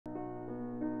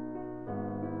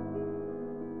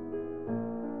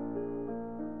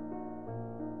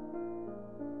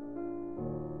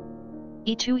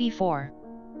e2 e4.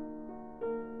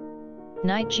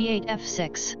 Knight g8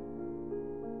 f6.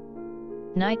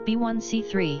 Knight b1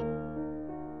 c3.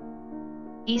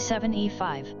 e7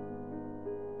 e5.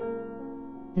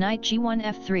 Knight g1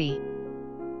 f3.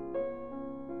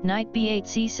 Knight b8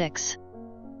 c6.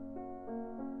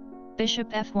 Bishop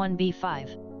f1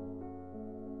 b5.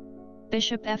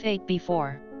 Bishop f8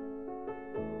 b4.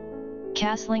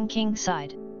 Castling king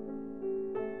side.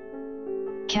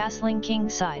 Castling king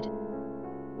side.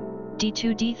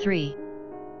 d2 d3.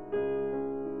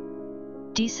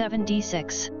 d7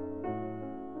 d6.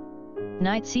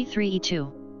 Knight c3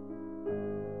 e2.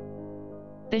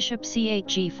 Bishop c8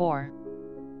 g4.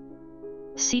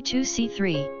 c2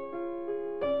 c3.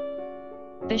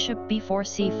 Bishop b4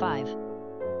 c5.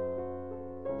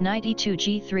 Knight e2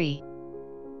 g3.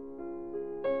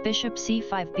 Bishop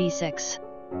c5 b6.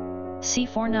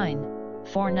 c49,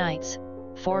 4 knights,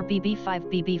 4 bb5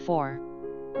 bb4.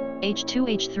 h2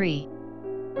 h3.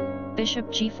 Bishop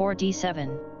g4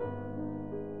 d7.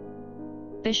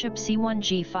 Bishop c1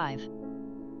 g5.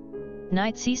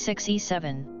 Knight c6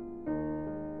 e7.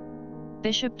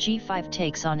 Bishop g5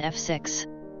 takes on f6.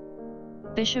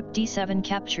 Bishop d7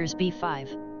 captures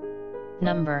b5.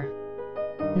 Number.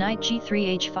 Knight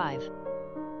g3 h5.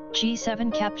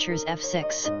 g7 captures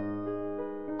f6.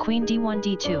 Queen d1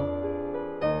 d2.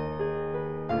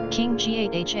 King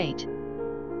g8 h8.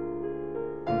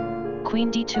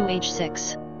 Queen d2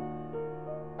 h6.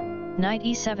 Knight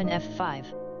e7 f5.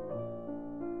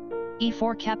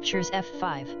 e4 captures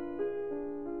f5.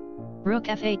 Rook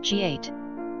f8 g8.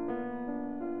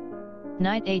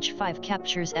 Knight h5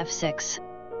 captures f6.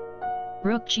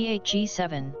 Rook g8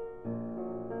 g7.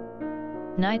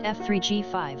 Knight f3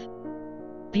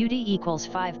 g5. Beauty equals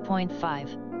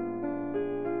 5.5.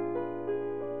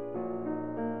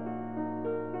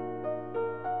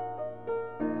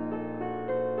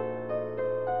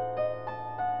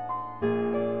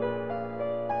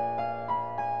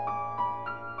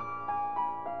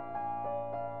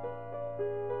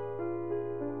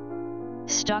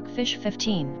 Stockfish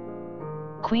 15.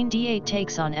 Queen d8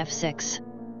 takes on f6.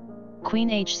 Queen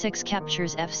h6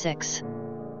 captures f6.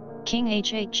 King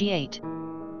h8 g8.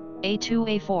 a2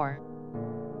 a4.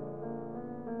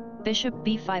 Bishop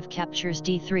b5 captures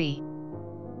d3.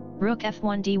 Rook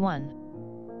f1 d1.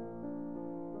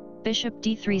 Bishop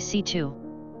d3 c2.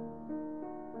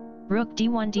 Rook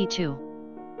d1 d2.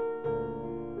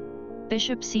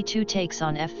 Bishop c2 takes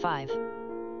on f5.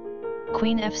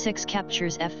 Queen f6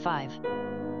 captures f5.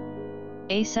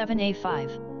 a7 a5.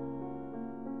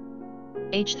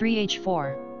 h3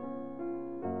 h4.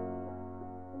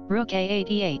 Rook a8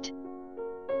 e8.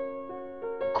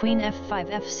 Queen f5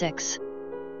 f6.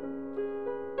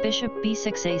 Bishop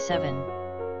b6 a7.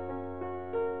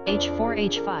 h4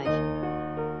 h5.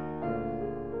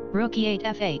 Rook e8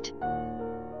 f8.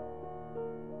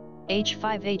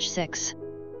 h5 h6.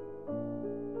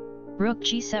 Rook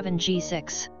g7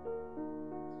 g6.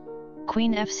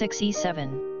 Queen f6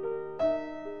 e7.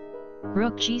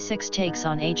 Rook g6 takes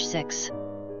on h6.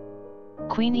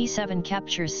 Queen e7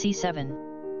 captures c7.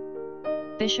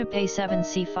 Bishop a7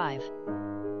 c5.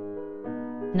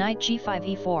 Knight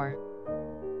g5 e4.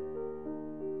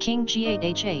 King g8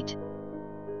 h8.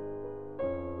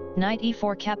 Knight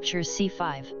e4 captures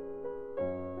c5.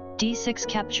 d6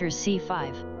 captures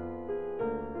c5.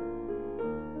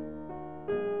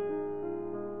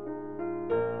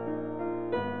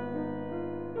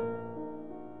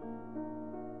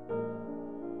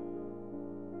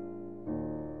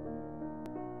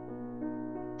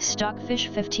 Stockfish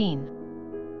 15.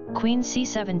 Queen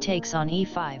c7 takes on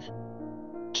e5.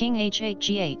 King h8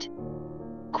 g8.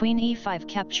 Queen e5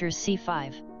 captures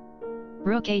c5.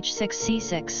 Rook h6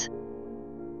 c6.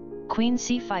 Queen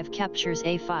c5 captures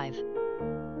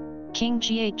a5. King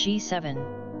g8 g7.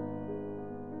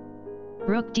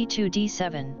 Rook d2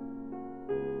 d7.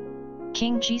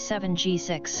 King g7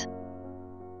 g6.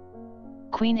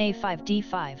 Queen a5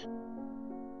 d5.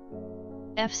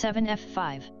 f7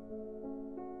 f5.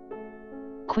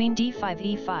 Queen d5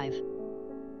 e5.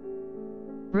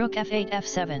 Rook f8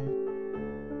 f7.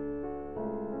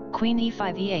 Queen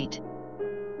e5 e8.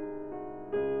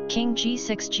 King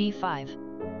g6 g5.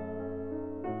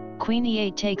 Queen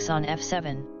e8 takes on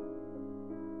f7.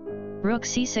 Rook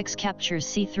c6 captures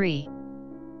c3.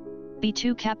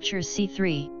 b2 captures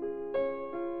c3.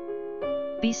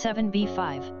 b7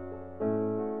 b5.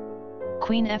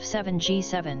 Queen f7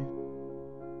 g7.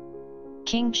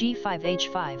 King g5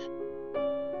 h5.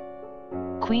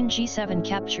 Queen g7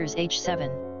 captures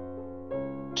h7.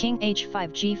 King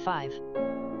h5 g5.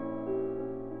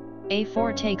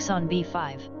 a4 takes on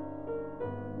b5.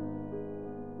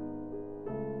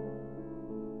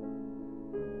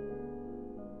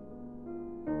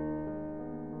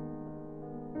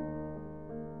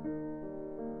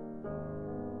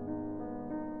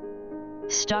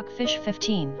 Stockfish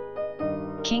 15.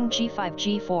 King g5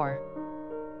 g4.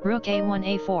 Rook a1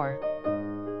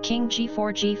 a4. King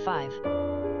g4 g5.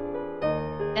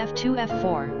 f2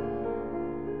 f4.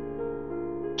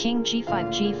 King g5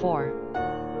 g4.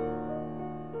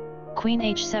 Queen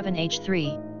h7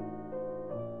 h3.